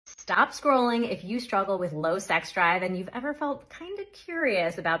Stop scrolling if you struggle with low sex drive and you've ever felt kind of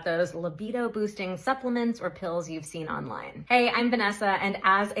curious about those libido boosting supplements or pills you've seen online. Hey, I'm Vanessa, and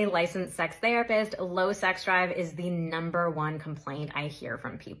as a licensed sex therapist, low sex drive is the #1 complaint I hear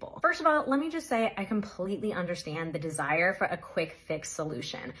from people. First of all, let me just say I completely understand the desire for a quick fix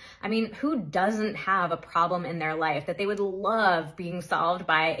solution. I mean, who doesn't have a problem in their life that they would love being solved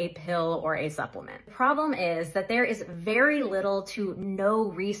by a pill or a supplement? The problem is that there is very little to no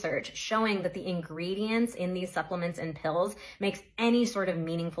research showing that the ingredients in these supplements and pills makes any sort of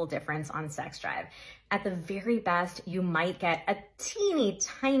meaningful difference on sex drive. At the very best, you might get a teeny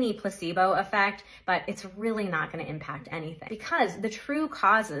tiny placebo effect, but it's really not going to impact anything. Because the true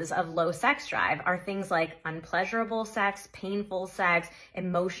causes of low sex drive are things like unpleasurable sex, painful sex,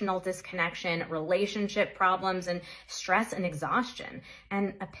 emotional disconnection, relationship problems, and stress and exhaustion.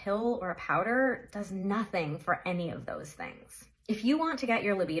 And a pill or a powder does nothing for any of those things. If you want to get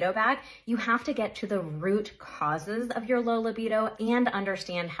your libido back, you have to get to the root causes of your low libido and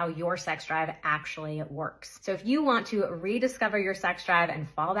understand how your sex drive actually works. So if you want to rediscover your sex drive and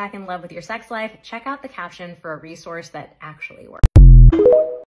fall back in love with your sex life, check out the caption for a resource that actually works.